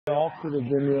It all could have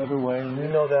been the other way, and we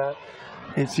know that.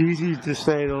 It's easy to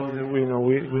say, though, that we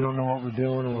don't know what we're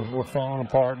doing, and we're falling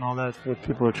apart, and all that's what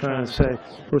people are trying to say.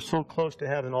 We're so close to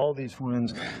having all these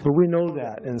wins, but we know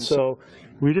that, and so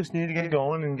we just need to get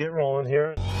going and get rolling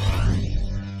here.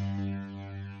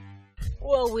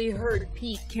 Well, we heard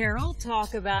Pete Carroll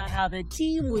talk about how the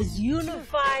team was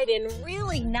unified and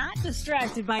really not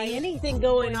distracted by anything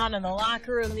going on in the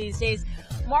locker room these days.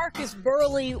 Marcus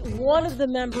Burley, one of the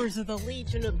members of the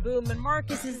Legion of Boom. And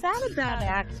Marcus, is that about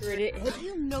accurate? Have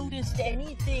you noticed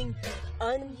anything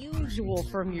unusual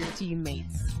from your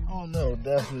teammates? Oh no,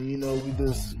 definitely. You know, we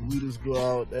just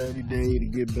go out every day to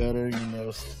get better. You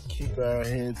know, keep our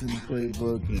heads in the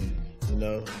playbook, and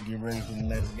get ready for the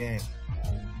next game.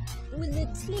 When the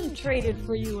team traded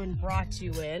for you and brought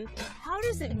you in, how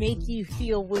does it make you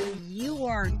feel when you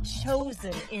are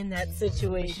chosen in that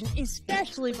situation,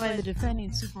 especially by the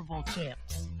defending Super Bowl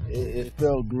champs? It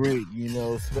felt great,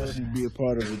 especially to be a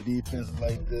part of a defense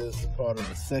like this, part of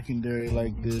a secondary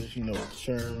like this,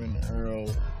 Sherman,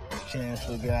 Earl,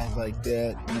 Chancellor, guys like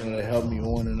that, that helped me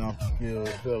on and off the field.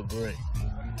 It felt great.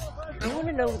 I want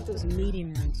to know what those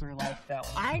meeting rooms are like, though.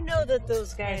 I know that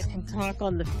those guys can talk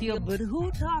on the field, but who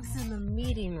talks in the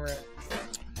meeting rooms?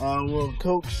 Well,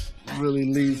 Coach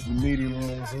really leads the meeting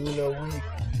rooms, and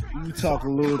we talk a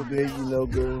little bit,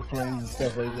 good plays and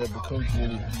stuff like that, but Coach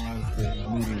really runs the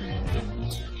meeting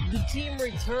rooms. The team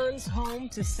returns home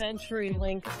to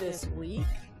CenturyLink this week.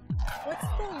 What's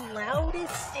the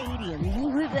loudest stadium you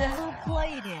have ever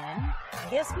played in? I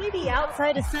guess maybe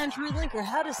outside of CenturyLink, or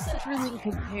how does CenturyLink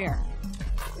compare?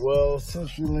 Well,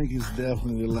 CenturyLink is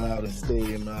definitely the loudest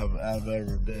stadium I've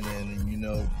ever been in,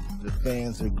 and the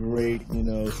fans are great,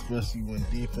 especially when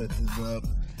defense is up.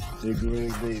 They're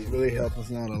great. They really help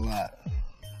us out a lot.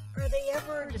 Are they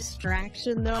ever a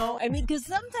distraction, though? I mean, because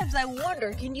sometimes I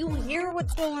wonder, can you hear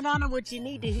what's going on and what you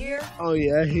need to hear? Oh,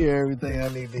 yeah, I hear everything I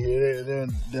need to hear. They're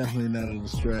definitely not a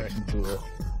distraction to us.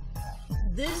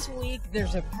 This week,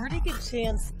 there's a pretty good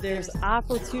chance there's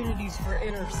opportunities for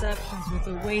interceptions with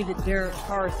the way that Derek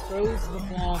Carr throws the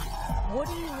ball. What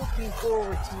are you looking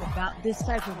forward to about this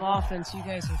type of offense you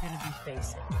guys are going to be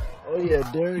facing? Oh yeah,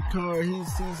 Derek Carr,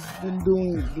 he's been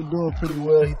doing pretty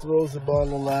well. He throws the ball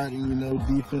a lot, and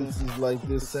defenses like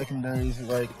this, secondaries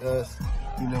like us,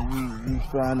 we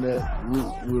find that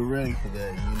we're ready for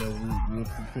that. We're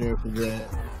prepared for that,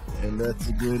 and that's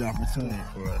a good opportunity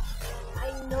for us. I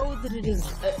know that it is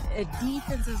a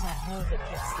defense as a whole that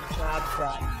gets the job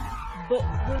done. But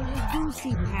when you do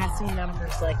see passing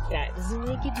numbers like that, does it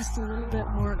make you just a little bit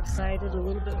more excited, a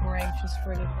little bit more anxious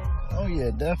for anything? Oh, yeah,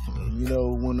 definitely.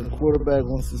 When the quarterback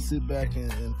wants to sit back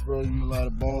and throw you a lot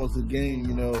of balls a game,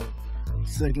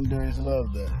 secondaries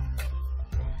love that.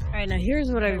 All right, now here's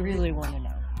what I really want to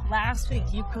know. Last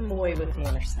week, you come away with the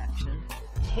interception.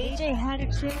 KJ had a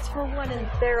chance for one, and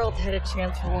Farrell had a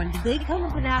chance for one. Did they come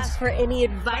up and ask for any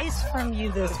advice from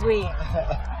you this week?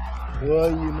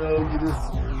 Well, when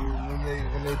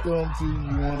they throw them to you,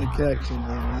 you want to catch them,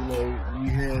 and we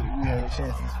had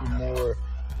chances for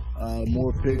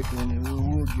more picks, and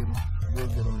we'll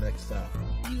get them next time.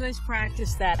 You guys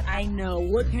practice that, I know.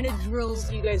 What kind of drills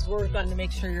do you guys work on to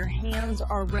make sure your hands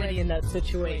are ready in that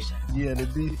situation? Yeah, the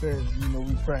defense,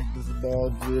 we practice the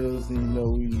ball drills, and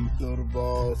we throw the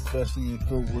ball, especially in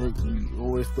footwork. We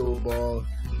always throw a ball,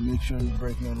 make sure you're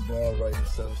breaking on the ball right and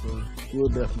stuff. So we'll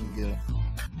definitely get them.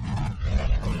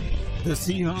 The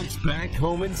Seahawks back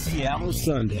home in Seattle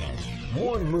Sunday.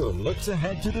 Warren Moon looks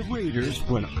ahead to the Raiders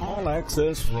when All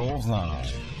Access rolls on.